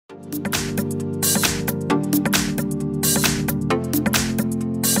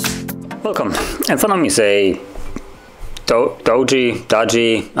Welcome. In front of me is a DOOGEE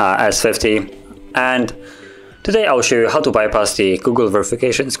S50, and today I'll show you how to bypass the Google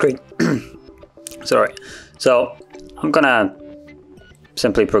verification screen. Sorry. So I'm gonna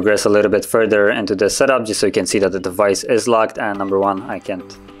simply progress a little bit further into the setup just so you can see that the device is locked, and number one, I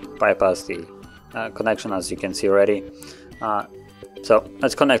can't bypass the connection, as you can see already. So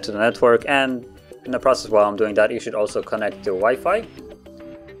let's connect to the network, and in the process while I'm doing that, you should also connect to Wi-Fi.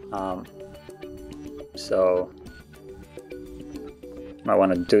 So I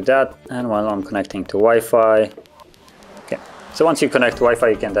want to do that, and while I'm connecting to Wi-Fi, okay. So once you connect to Wi-Fi,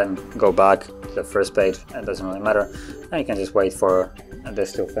 you can then go back to the first page. It doesn't really matter, and you can just wait for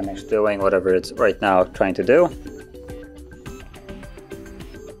this to finish doing whatever it's right now trying to do.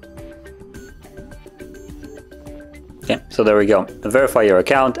 Okay, so there we go. Verify your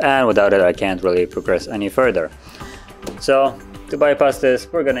account, and without it I can't really progress any further. So to bypass this,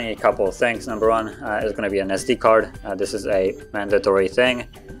 we're gonna need a couple of things. Number one is gonna be an SD card. This is a mandatory thing.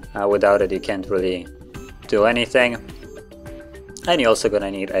 Without it you can't really do anything. And you're also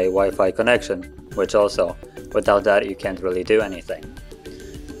gonna need a Wi-Fi connection, which also without that you can't really do anything.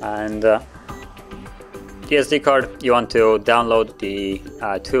 And the SD card, you want to download the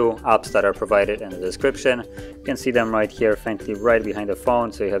two apps that are provided in the description. You can see them right here faintly right behind the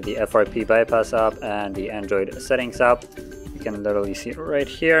phone. So you have the FRP bypass app and the Android settings app. You can literally see it right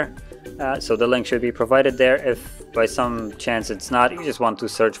here. So the link should be provided there. If by some chance it's not, you just want to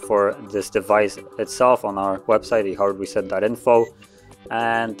search for this device itself on our website, the HardReset.Info.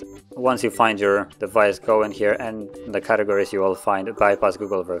 And once you find your device, go in here, and in the categories you will find bypass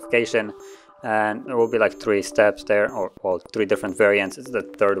Google verification. And there will be like 3 steps there, or well, 3 different variants. It's the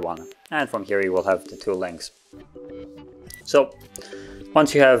third one, and from here you will have the 2 links. So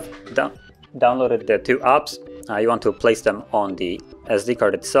once you have downloaded the 2 apps, you want to place them on the SD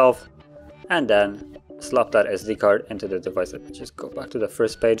card itself, and then slap that SD card into the device. Let me just go back to the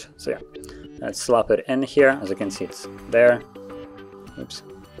first page. So yeah, let's slap it in here. As you can see, it's there. Oops,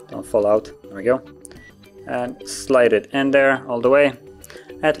 don't fall out. There we go. And slide it in there all the way.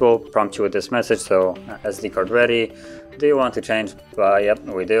 It will prompt you with this message, so SD card ready. Do you want to change? Yep,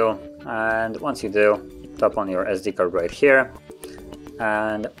 we do. And once you do, tap on your SD card right here.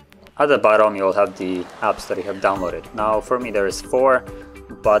 And at the bottom, you'll have the apps that you have downloaded. Now, for me, there's 4,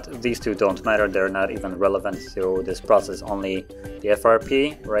 but these 2 don't matter. They're not even relevant to this process. Only the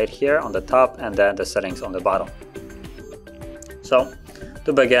FRP right here on the top, and then the settings on the bottom. So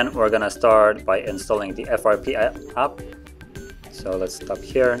to begin, we're gonna start by installing the FRP app. So let's stop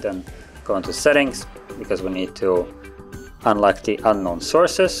here, then go into settings, because we need to unlock the unknown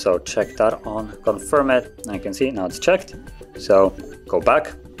sources. So check that on, confirm it, and you can see now it's checked. So go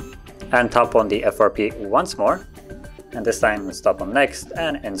back and tap on the FRP once more, and this time let's tap on next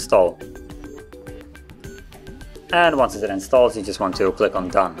and install. And once it installs, you just want to click on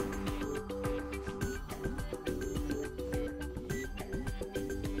done.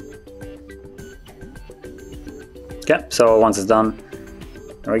 Okay, so once it's done,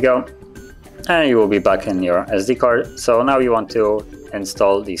 there we go, and you will be back in your SD card. So now you want to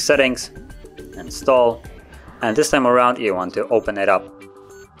install the settings, install, and this time around you want to open it up.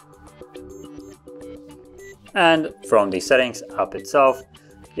 And from the settings app itself,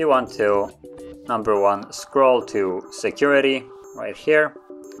 you want to, number one, scroll to security right here.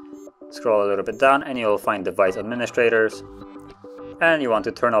 Scroll a little bit down, and you'll find device administrators, and you want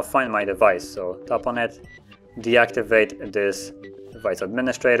to turn off Find My Device. So tap on it. Deactivate this device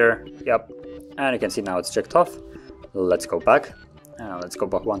administrator. Yep, and you can see now it's checked off. Let's go back, and let's go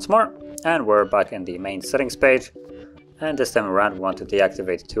back once more, and we're back in the main settings page. And this time around we want to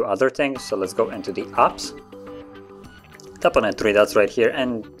deactivate 2 other things. So let's go into the apps, tap on the 3 dots right here,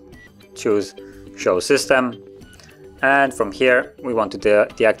 and choose show system. And from here we want to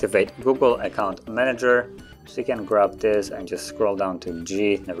deactivate Google Account Manager. So you can grab this and just scroll down to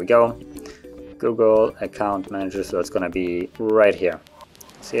G. There we go. Google Account Manager, so it's going to be right here.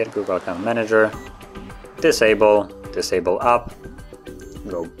 See it, Google Account Manager, disable app,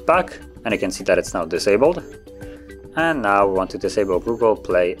 go back, and you can see that it's now disabled. And now we want to disable Google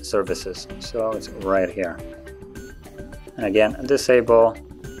Play services, so it's right here. And again, disable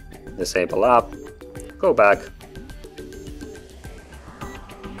app, go back,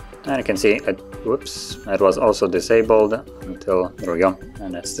 and you can see it, whoops, it was also disabled until, there we go,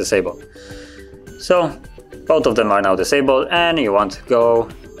 and it's disabled. So both of them are now disabled, and you want to go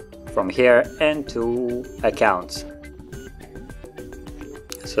from here into accounts.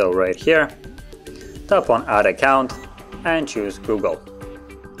 So right here, tap on add account and choose Google.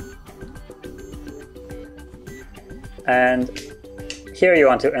 And here you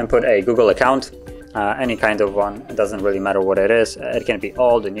want to input a Google account, any kind of one. It doesn't really matter what it is. It can be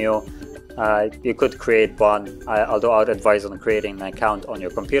old, new. You could create one, although I would advise on creating an account on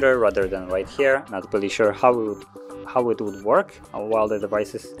your computer rather than right here. Not really sure how it would work while the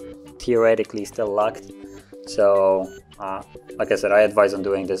device is theoretically still locked. So like I said, I advise on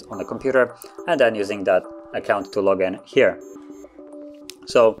doing this on the computer and then using that account to log in here.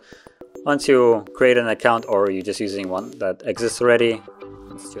 So once you create an account, or you're just using one that exists already,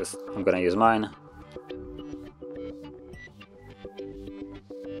 I'm gonna use mine.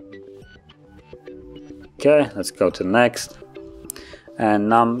 Okay, let's go to next. And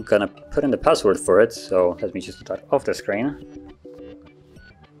now I'm gonna put in the password for it, so let me just start off the screen.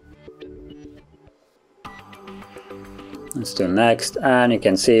 Let's do next, and you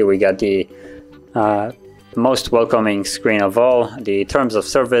can see we got the most welcoming screen of all, the terms of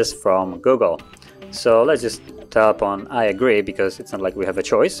service from Google. So let's just tap on I agree, because it's not like we have a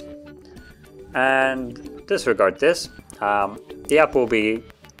choice. And disregard this. The app will be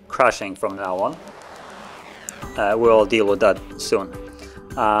crashing from now on. We'll deal with that soon.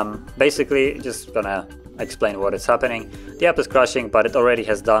 Basically, just gonna explain what is happening. The app is crashing, but it already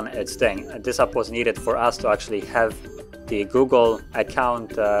has done its thing. This app was needed for us to actually have the Google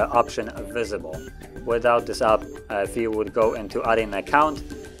account option visible. Without this app, if you would go into adding an account,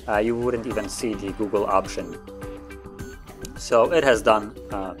 you wouldn't even see the Google option. So it has done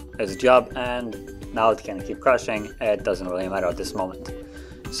its job, and now it can keep crashing. It doesn't really matter at this moment.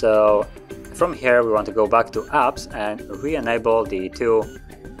 So from here, we want to go back to apps and re-enable the two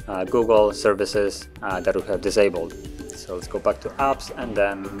Google services that we have disabled. So let's go back to apps and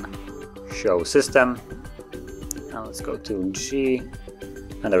then show system. Now let's go to G,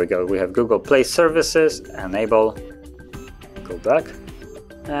 and there we go. We have Google Play Services, enable, go back.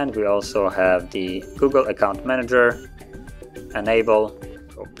 And we also have the Google Account Manager, enable,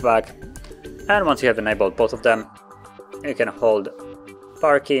 go back. And once you have enabled both of them, you can hold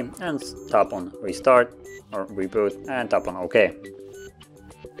power key and tap on restart or reboot and tap on OK.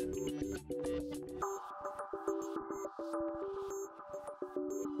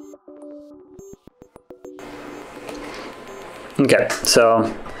 Okay, so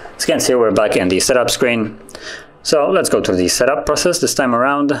as you can see, we're back in the setup screen. So let's go to the setup process this time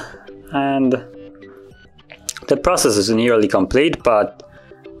around, and the process is nearly complete, but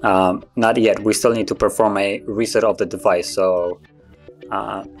not yet. We still need to perform a reset of the device. So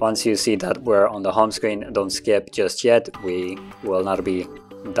once you see that we're on the home screen, don't skip just yet. We will not be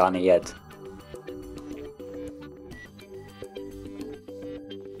done yet.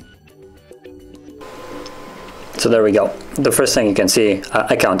 So there we go. The first thing you can see,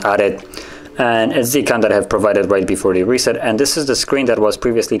 account added, and it's the account that I have provided right before the reset. And this is the screen that was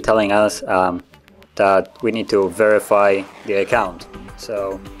previously telling us that we need to verify the account.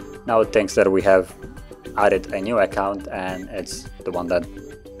 So now it thinks that we have added a new account, and it's the one that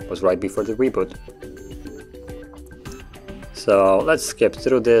was right before the reboot. So let's skip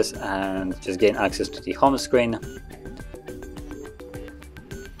through this and just gain access to the home screen.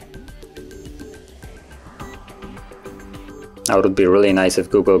 Now it would be really nice if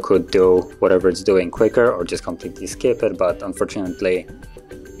Google could do whatever it's doing quicker or just completely skip it, but unfortunately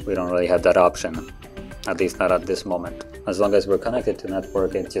we don't really have that option, at least not at this moment. As long as we're connected to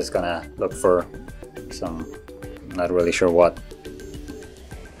network, it's just gonna look for some, not really sure what.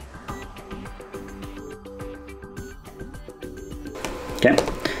 Okay,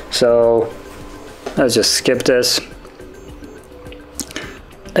 so let's just skip this.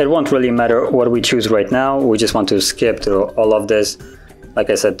 It won't really matter what we choose right now. We just want to skip through all of this, like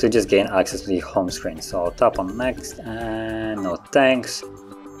I said, to just gain access to the home screen. So I'll tap on next, and no thanks,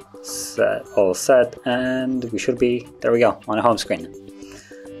 set, all set, and we should be, there we go, on the home screen.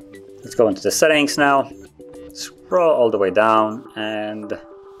 Let's go into the settings now, scroll all the way down and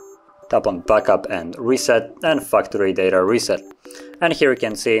tap on backup and reset and factory data reset. And here you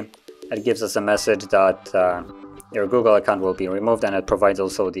can see it gives us a message that your Google account will be removed, and it provides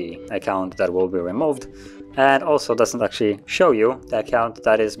also the account that will be removed, and also doesn't actually show you the account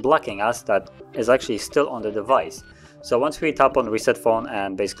that is blocking us, that is actually still on the device. So once we tap on reset phone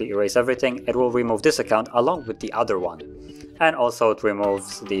and basically erase everything, it will remove this account along with the other one. And also it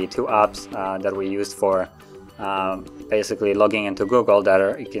removes the two apps that we used for basically logging into Google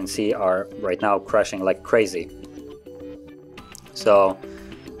that you can see are right now crashing like crazy. So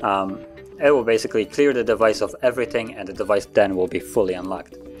it will basically clear the device of everything, and the device then will be fully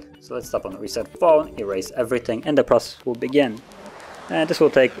unlocked. So let's tap on reset phone, erase everything, and the process will begin. And this will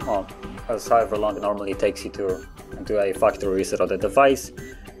take, well, as however long it normally takes you to do a factory reset of the device.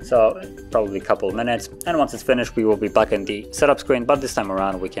 So probably a couple of minutes, and once it's finished we will be back in the setup screen, but this time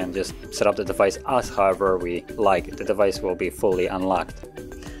around we can just set up the device as however we like. The device will be fully unlocked.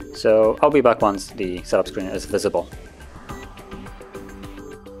 So I'll be back once the setup screen is visible.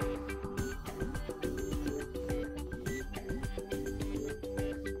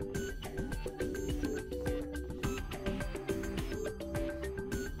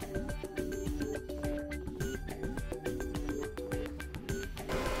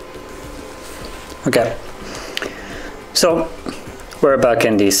 Okay, so we're back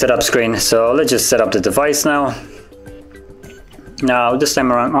in the setup screen, so let's just set up the device now. Now this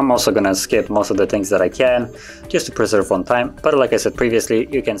time around I'm also gonna skip most of the things that I can, just to preserve on time, but like I said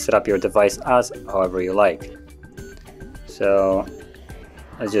previously, you can set up your device as however you like. So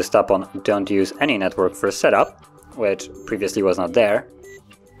let's just tap on don't use any network for setup, which previously was not there.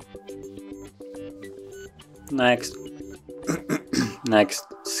 Next, next,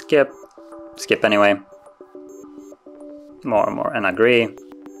 skip anyway, more and agree,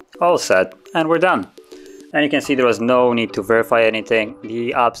 all set, and we're done. And you can see there was no need to verify anything.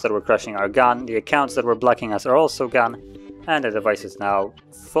 The apps that were crashing are gone, the accounts that were blocking us are also gone, and the device is now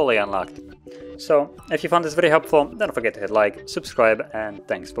fully unlocked. So if you found this video helpful, don't forget to hit like, subscribe, and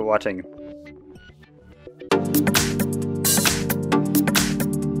thanks for watching.